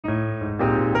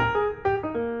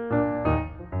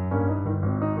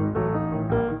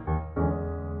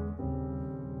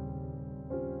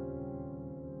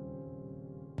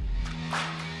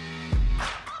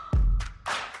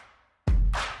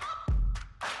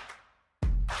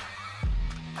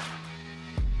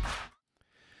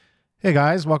Hey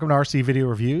guys, welcome to RC Video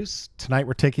Reviews. Tonight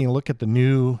we're taking a look at the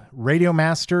new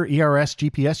Radiomaster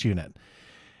ERS-GPS unit.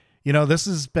 You know, this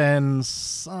has been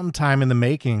some time in the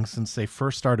making since they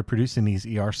first started producing these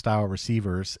ER-style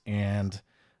receivers, and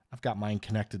I've got mine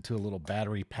connected to a little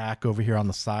battery pack over here on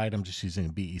the side. I'm just using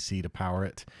a BEC to power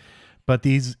it. But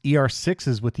these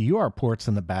ER6s with the UR ports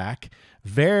in the back,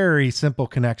 very simple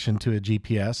connection to a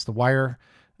GPS. The wire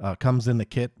comes in the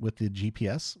kit with the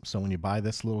GPS. So when you buy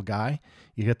this little guy,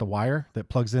 you get the wire that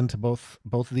plugs into both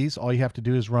of these. All you have to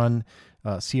do is run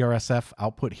CRSF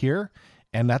output here,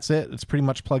 and that's it. It's pretty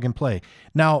much plug and play.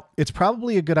 Now, it's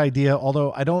probably a good idea,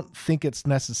 although I don't think it's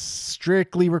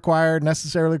necessarily required to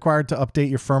update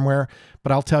your firmware,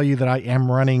 but I'll tell you that I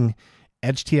am running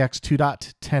EdgeTX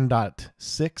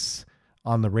 2.10.6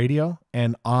 on the radio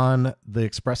and on the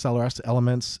Express LRS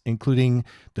elements, including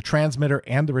the transmitter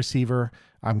and the receiver.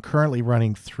 I'm currently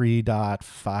running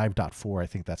 3.5.4. I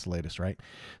think that's the latest, right?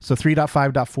 So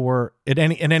 3.5.4,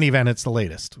 in any event, it's the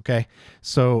latest, okay?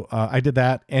 So I did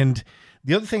that. And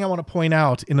the other thing I want to point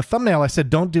out, in the thumbnail, I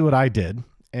said, don't do what I did.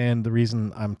 And the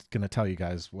reason I'm going to tell you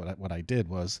guys what I did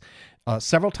was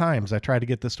several times I tried to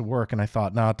get this to work, and I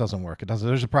thought, no, it doesn't work. It doesn't.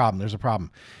 There's a problem. There's a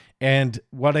problem. And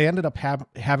what I ended up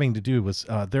having to do was,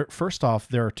 first off,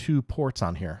 there are two ports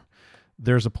on here.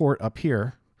 There's a port up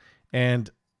here, and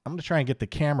I'm going to try and get the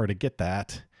camera to get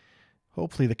that.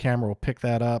 Hopefully the camera will pick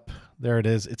that up. There it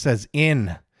is. It says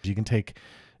in. You can take,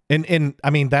 and I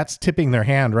mean, that's tipping their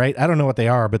hand, right? I don't know what they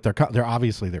are, but they're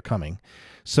obviously coming.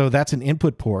 So that's an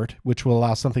input port, which will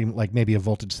allow something like maybe a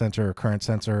voltage sensor or current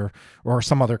sensor or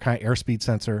some other kind of airspeed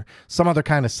sensor, some other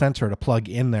kind of sensor to plug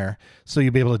in there. So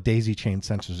you'll be able to daisy chain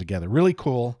sensors together. Really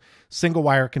cool. Single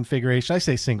wire configuration. I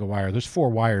say single wire. There's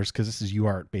 4 wires because this is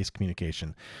UART-based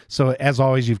communication. So as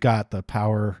always, you've got the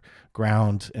power,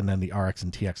 ground, and then the RX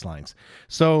and TX lines.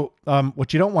 So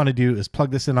what you don't want to do is plug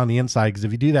this in on the inside, because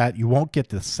if you do that, you won't get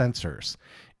the sensors.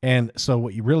 And so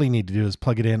what you really need to do is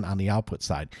plug it in on the output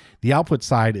side. The output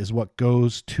side is what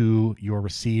goes to your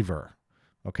receiver.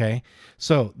 Okay.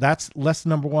 So that's lesson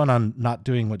number 1 on not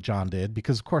doing what John did,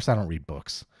 because of course I don't read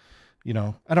books. You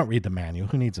know, I don't read the manual.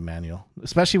 Who needs a manual?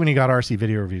 Especially when you got RC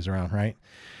Video Reviews around, right?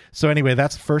 So anyway,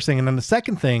 that's the first thing. And then the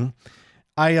second thing,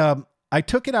 I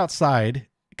took it outside,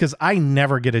 because I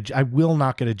will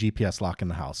not get a GPS lock in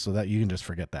the house, so that you can just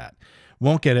forget that.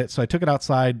 Won't get it. So I took it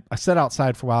outside. I sat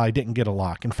outside for a while. I didn't get a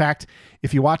lock. In fact,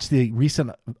 if you watch the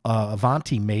recent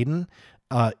Avanti Maiden,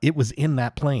 it was in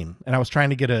that plane, and I was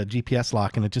trying to get a GPS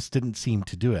lock, and it just didn't seem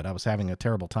to do it. I was having a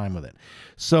terrible time with it.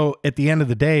 So at the end of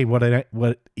the day,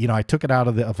 I took it out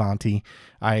of the Avanti.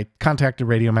 I contacted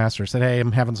Radiomaster, said, hey,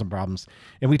 I'm having some problems.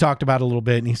 And we talked about it a little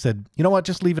bit, and he said, you know what,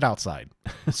 just leave it outside.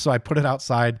 So I put it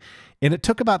outside, and it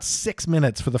took about 6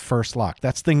 minutes for the first lock.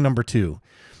 That's thing number 2.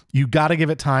 You got to give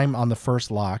it time on the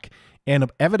first lock. And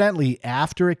evidently,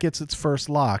 after it gets its first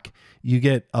lock, you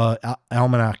get an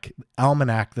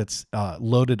almanac that's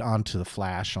loaded onto the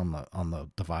flash on the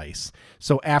device.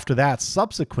 So after that,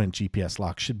 subsequent GPS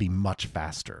lock should be much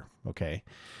faster. Okay.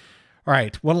 All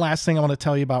right. One last thing I want to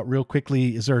tell you about real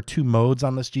quickly is there are 2 modes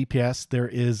on this GPS. There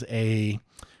is a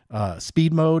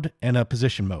speed mode and a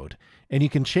position mode. And you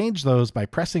can change those by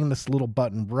pressing this little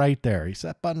button right there. You see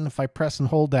that button? If I press and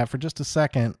hold that for just a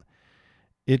second,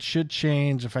 it should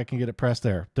change. If I can get it pressed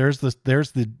there. There's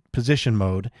the position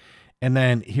mode. And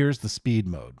then here's the speed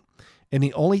mode. And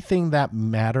the only thing that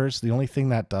matters, the only thing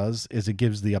that does, is it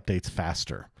gives the updates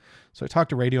faster. So I talked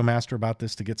to Radiomaster about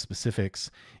this to get specifics.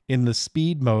 In the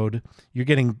speed mode, you're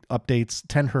getting updates,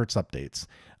 10 hertz updates.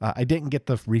 I didn't get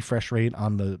the refresh rate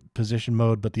on the position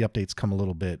mode, but the updates come a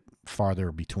little bit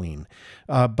farther between.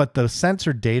 But the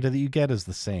sensor data that you get is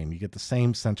the same. You get the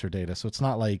same sensor data. So it's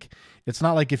not like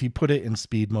if you put it in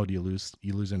speed mode, you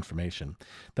lose information.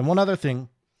 Then one other thing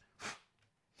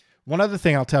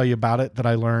I'll tell you about it that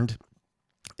I learned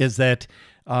is that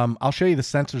I'll show you the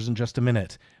sensors in just a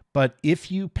minute. But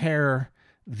if you pair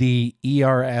the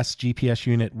ERS GPS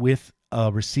unit with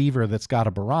a receiver that's got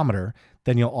a barometer,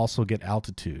 then you'll also get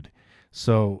altitude.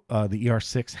 So the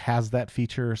ER6 has that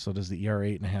feature, so does the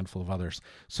ER8 and a handful of others.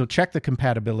 So check the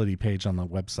compatibility page on the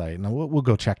website, and we'll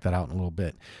go check that out in a little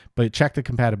bit. But check the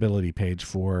compatibility page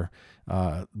for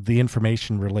the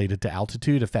information related to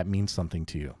altitude, if that means something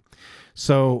to you.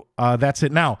 So that's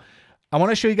it. Now, I want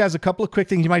to show you guys a couple of quick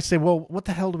things. You might say, well, what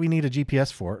the hell do we need a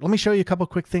GPS for? Let me show you a couple of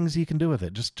quick things you can do with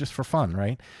it, just for fun,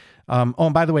 right? Oh,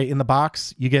 and by the way, in the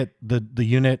box, you get the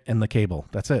unit and the cable.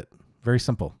 That's it. Very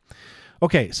simple.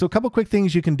 Okay, so a couple of quick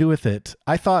things you can do with it.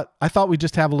 I thought we'd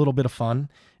just have a little bit of fun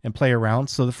and play around.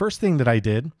 So the first thing that I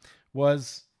did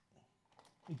was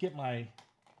get my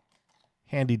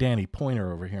handy dandy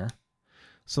pointer over here.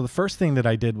 So the first thing that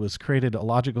I did was created a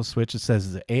logical switch that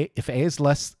says if A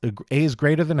is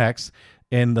greater than X,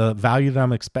 and the value that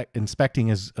I'm inspecting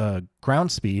is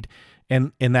ground speed,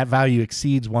 and that value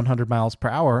exceeds 100 miles per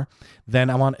hour, then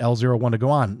I want L01 to go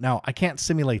on. Now, I can't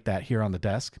simulate that here on the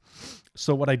desk.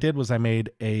 So what I did was I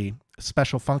made a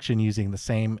special function using the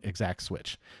same exact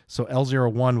switch. So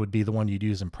L01 would be the one you'd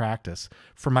use in practice.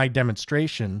 For my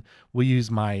demonstration, we'll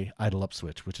use my idle up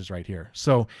switch, which is right here.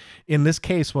 So in this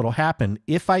case, what will happen,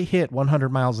 if I hit 100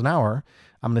 miles an hour,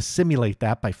 I'm going to simulate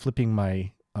that by flipping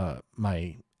my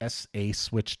my SA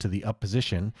switch to the up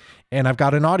position, and I've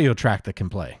got an audio track that can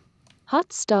play.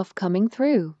 Hot stuff coming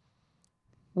through.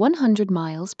 100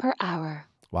 miles per hour.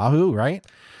 Wahoo, right?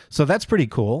 So that's pretty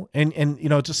cool. And you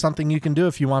know, just something you can do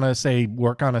if you want to, say,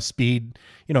 work on a speed,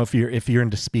 you know, if you're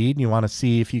into speed and you want to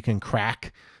see if you can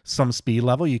crack some speed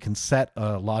level, you can set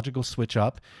a logical switch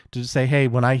up to just say, hey,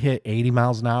 when I hit 80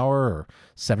 miles an hour or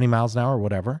 70 miles an hour or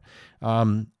whatever,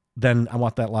 then I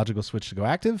want that logical switch to go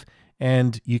active.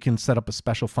 And you can set up a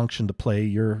special function to play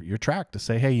your track to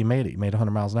say, hey, you made it. You made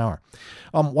 100 miles an hour.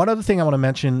 One other thing I want to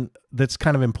mention that's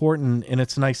kind of important, and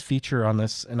it's a nice feature on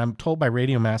this, and I'm told by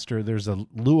Radiomaster there's a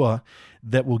Lua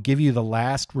that will give you the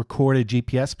last recorded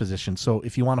GPS position. So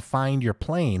if you want to find your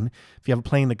plane, if you have a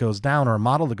plane that goes down or a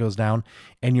model that goes down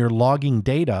and you're logging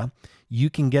data, you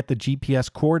can get the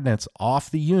GPS coordinates off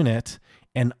the unit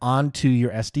and onto your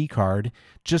SD card.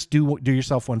 Just do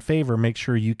yourself one favor, make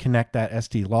sure you connect that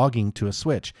SD logging to a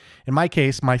switch. In my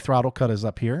case, my throttle cut is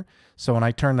up here. So when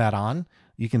I turn that on,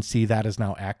 you can see that is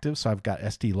now active. So I've got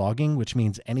SD logging, which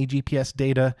means any GPS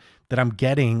data that I'm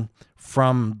getting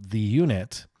from the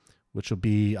unit, which will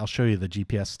be, I'll show you the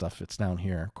GPS stuff. It's down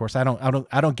here. Of course, I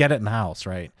don't get it in the house,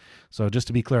 right? So just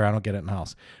to be clear, I don't get it in the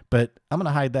house, but I'm going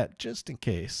to hide that just in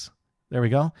case. There we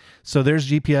go. So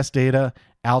there's GPS data,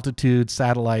 altitude,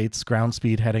 satellites, ground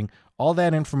speed, heading, all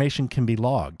that information can be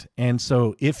logged. And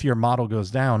so if your model goes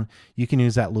down, you can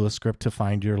use that Lua script to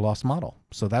find your lost model.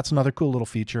 So that's another cool little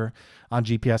feature on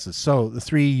GPSs. So the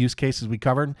three use cases we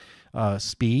covered,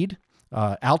 speed,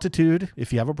 altitude,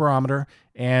 if you have a barometer,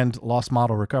 and lost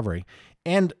model recovery.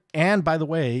 And by the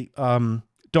way,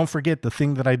 don't forget the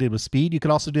thing that I did with speed. You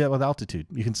could also do that with altitude.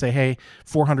 You can say, hey,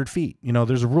 400 feet. You know,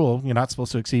 there's a rule. You're not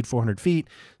supposed to exceed 400 feet.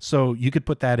 So you could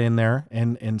put that in there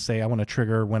and say, I want to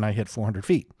trigger when I hit 400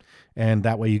 feet. And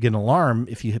that way you get an alarm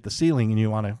if you hit the ceiling and you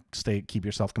want to keep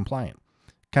yourself compliant.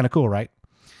 Kind of cool, right?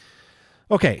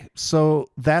 Okay, so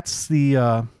that's the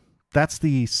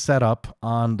setup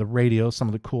on the radio, some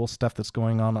of the cool stuff that's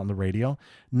going on the radio.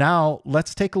 Now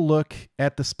let's take a look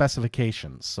at the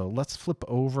specifications. So let's flip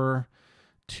over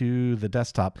to the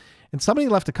desktop. And somebody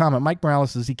left a comment. Mike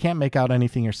Morales says he can't make out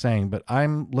anything you're saying, but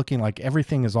I'm looking like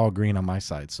everything is all green on my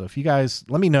side. So if you guys,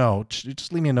 let me know.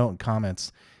 Just leave me a note in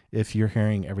comments if you're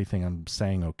hearing everything I'm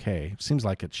saying okay. Seems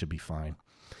like it should be fine.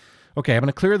 Okay, I'm going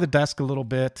to clear the desk a little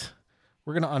bit.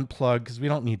 We're going to unplug because we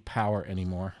don't need power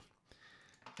anymore.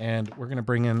 And we're going to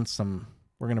bring in some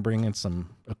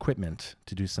equipment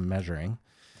to do some measuring.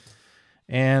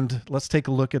 And let's take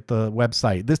a look at the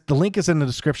website. The link is in the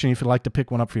description if you'd like to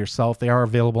pick one up for yourself. They are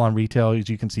available on retail. As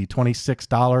you can see,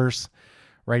 $26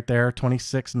 right there,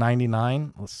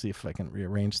 $26.99. Let's see if I can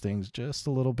rearrange things just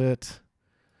a little bit.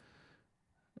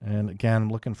 And again, I'm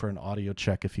looking for an audio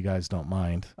check if you guys don't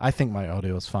mind. I think my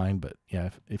audio is fine, but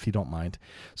yeah, if you don't mind.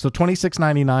 So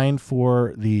 $26.99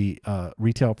 for the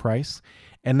retail price.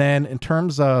 And then in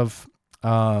terms of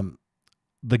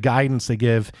the guidance they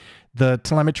give, the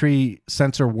telemetry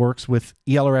sensor works with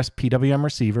ERS PWM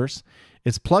receivers.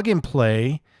 It's plug and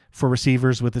play for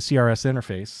receivers with the CRSF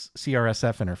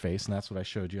interface, and that's what I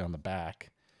showed you on the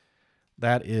back.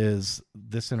 That is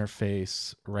this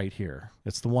interface right here.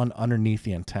 It's the one underneath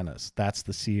the antennas. That's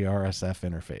the CRSF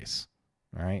interface.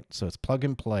 All right, so it's plug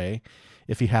and play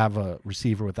if you have a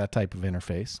receiver with that type of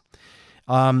interface.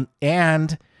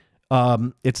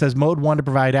 It says mode 1 to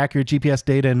provide accurate GPS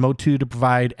data and mode 2 to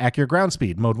provide accurate ground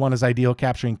speed. Mode 1 is ideal,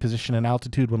 capturing position and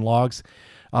altitude when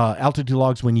altitude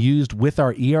logs when used with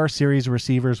our ER series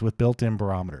receivers with built-in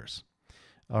barometers.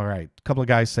 All right, a couple of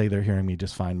guys say they're hearing me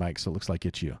just fine, Mike, so it looks like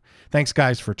it's you. Thanks,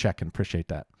 guys, for checking. Appreciate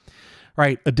that. All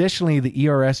right, additionally, the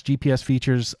ERS-GPS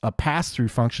features a pass-through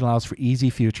function allows for easy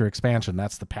future expansion.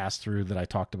 That's the pass-through that I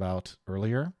talked about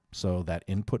earlier. So that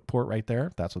input port right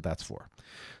there, that's what that's for.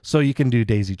 So you can do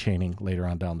daisy chaining later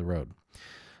on down the road.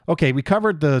 Okay, we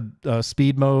covered the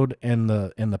speed mode and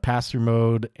the pass-through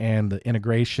mode and the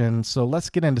integration. So let's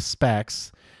get into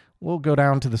specs. We'll go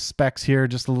down to the specs here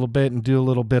just a little bit and do a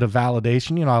little bit of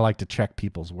validation. You know, I like to check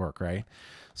people's work, right?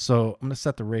 So I'm going to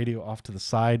set the radio off to the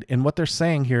side. And what they're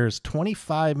saying here is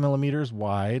 25 millimeters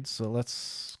wide. So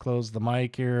let's close the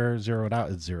mic here, zero it out.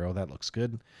 It's 0. That looks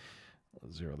good.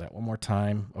 Zero that one more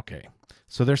time. Okay.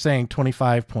 So they're saying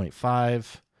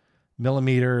 25.5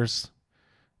 millimeters.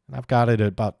 And I've got it at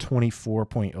about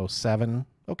 24.07.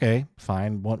 Okay,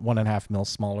 fine. 1.5 mil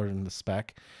smaller than the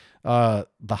spec. The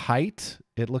height,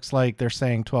 it looks like they're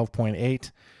saying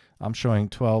 12.8. I'm showing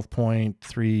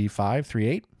 12.35,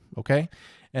 38. Okay.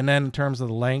 And then in terms of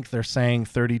the length, they're saying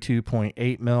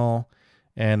 32.8 mil,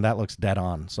 and that looks dead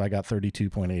on. So I got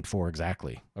 32.84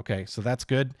 exactly. Okay, so that's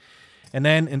good. And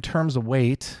then in terms of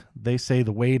weight, they say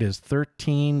the weight is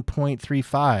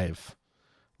 13.35.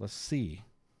 Let's see.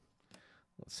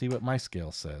 Let's see what my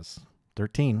scale says.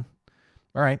 13.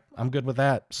 All right, I'm good with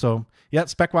that. So yeah,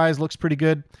 spec-wise looks pretty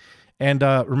good. And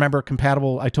remember,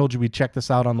 compatible, I told you we'd check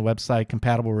this out on the website,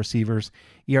 compatible receivers,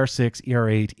 ER6,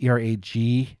 ER8,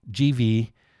 ER8G,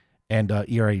 GV, and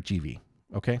ER8GV,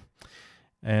 okay?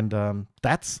 And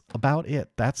that's about it.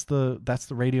 That's the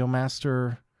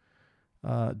Radiomaster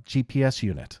GPS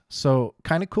unit. So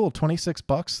kind of cool, 26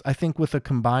 bucks. I think with a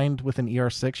combined with an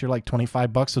ER6, you're like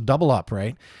 25 bucks. So double up,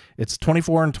 right? It's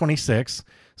 24 and 26.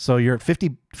 So you're at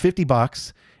 50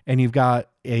 bucks, and you've got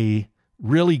a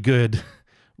really good,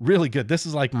 really good. This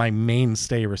is like my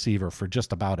mainstay receiver for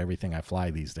just about everything I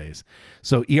fly these days.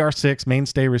 So ER6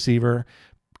 mainstay receiver,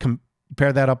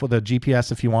 pair that up with a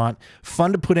GPS if you want.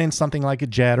 Fun to put in something like a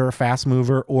jet or a fast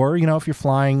mover, or, you know, if you're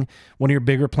flying one of your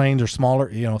bigger planes or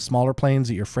smaller, you know, smaller planes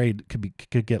that you're afraid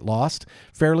could get lost.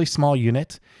 Fairly small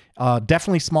unit.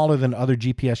 Definitely smaller than other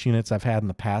GPS units I've had in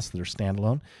the past that are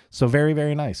standalone. So very,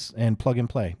 very nice and plug and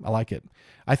play. I like it.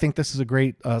 I think this is a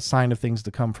great sign of things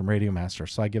to come from Radiomaster.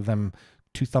 So I give them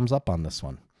 2 thumbs up on this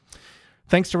one.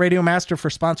 Thanks to Radiomaster for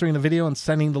sponsoring the video and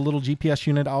sending the little GPS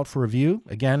unit out for review.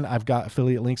 Again, I've got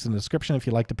affiliate links in the description if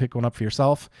you'd like to pick one up for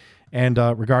yourself. And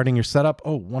regarding your setup,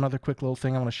 oh, one other quick little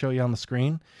thing I want to show you on the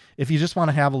screen. If you just want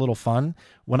to have a little fun,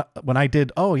 when I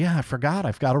did, oh yeah, I forgot,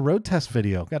 I've got a road test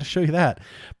video. Got to show you that.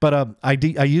 But I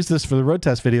use this for the road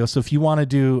test video. So if you want to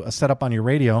do a setup on your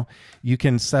radio, you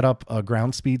can set up a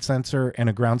ground speed sensor and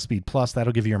a ground speed plus.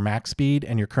 That'll give you your max speed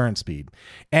and your current speed.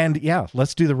 And yeah,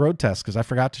 let's do the road test because I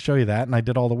forgot to show you that and I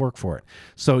did all the work for it.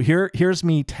 So here's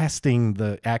me testing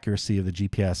the accuracy of the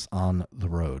GPS on the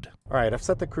road. All right, I've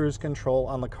set the cruise control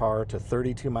on the car to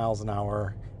 32 miles an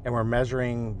hour, and we're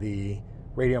measuring the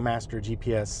Radiomaster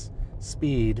GPS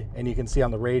speed, and you can see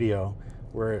on the radio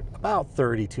we're at about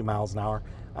 32 miles an hour.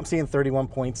 I'm seeing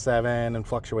 31.7 and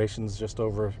fluctuations just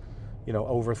over, you know,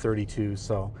 over 32.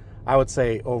 So I would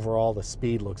say overall the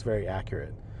speed looks very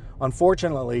accurate.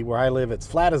 Unfortunately, where I live, it's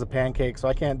flat as a pancake, so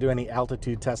I can't do any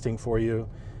altitude testing for you.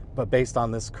 But based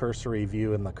on this cursory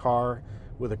view in the car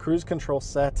with a cruise control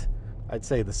set, I'd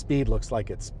say the speed looks like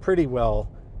it's pretty well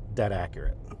dead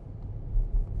accurate.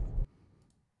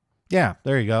 Yeah,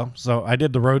 there you go. So I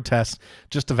did the road test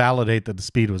just to validate that the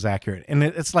speed was accurate. And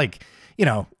it's like, you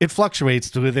know, it fluctuates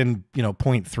to within, you know,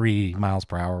 0.3 miles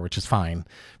per hour, which is fine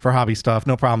for hobby stuff.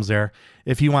 No problems there.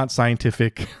 If you want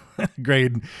scientific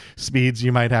grade speeds,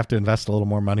 you might have to invest a little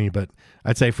more money, but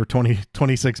I'd say for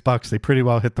 26 bucks, they pretty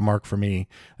well hit the mark for me.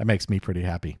 That makes me pretty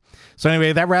happy. So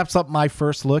anyway, that wraps up my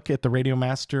first look at the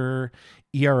Radiomaster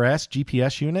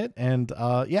ERS-GPS unit. And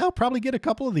yeah, I'll probably get a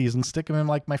couple of these and stick them in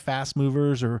like my fast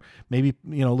movers, or maybe,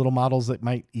 you know, little models that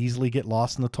might easily get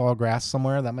lost in the tall grass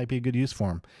somewhere. That might be a good use for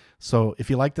them. So if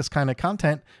you like this kind of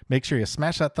content, make sure you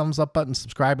smash that thumbs up button,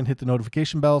 subscribe, and hit the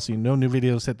notification bell so you know new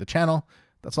videos hit the channel.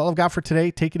 That's all I've got for today.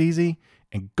 Take it easy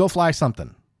and go fly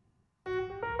something.